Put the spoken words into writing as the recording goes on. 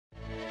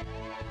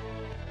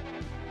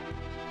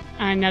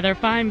Another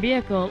fine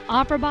vehicle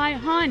offered by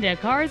Honda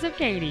Cars of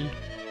Katy.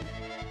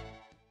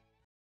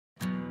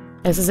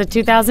 This is a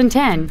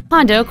 2010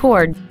 Honda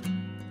Accord.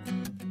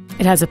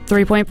 It has a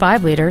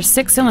 3.5-liter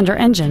 6-cylinder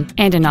engine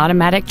and an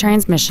automatic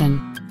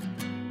transmission.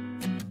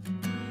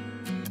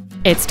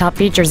 Its top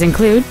features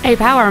include a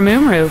power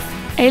moonroof,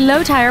 a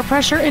low tire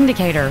pressure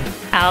indicator,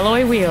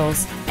 alloy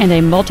wheels, and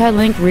a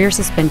multi-link rear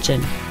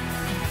suspension.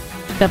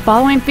 The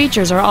following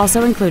features are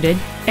also included: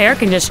 air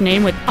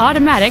conditioning with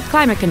automatic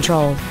climate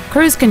control,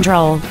 cruise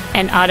control,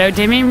 an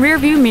auto-dimming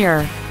rearview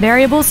mirror,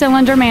 variable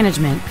cylinder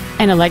management,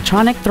 an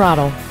electronic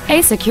throttle,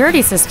 a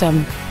security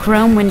system,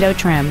 chrome window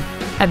trim,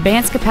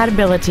 advanced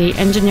compatibility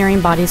engineering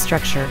body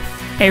structure,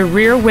 a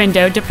rear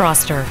window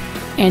defroster,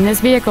 and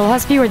this vehicle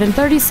has fewer than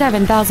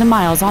 37,000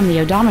 miles on the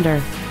odometer.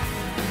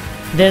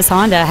 This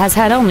Honda has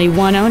had only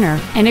one owner,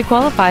 and it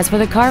qualifies for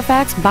the Car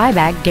Fax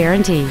buyback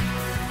guarantee.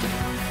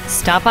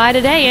 Stop by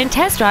today and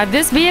test drive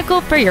this vehicle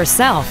for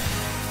yourself.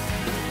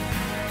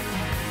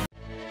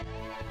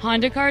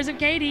 Honda Cars of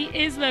Katy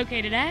is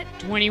located at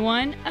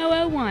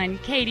 21001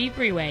 Katy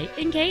Freeway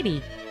in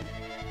Katy.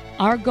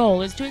 Our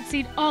goal is to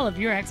exceed all of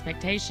your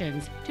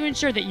expectations to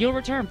ensure that you'll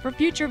return for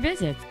future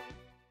visits.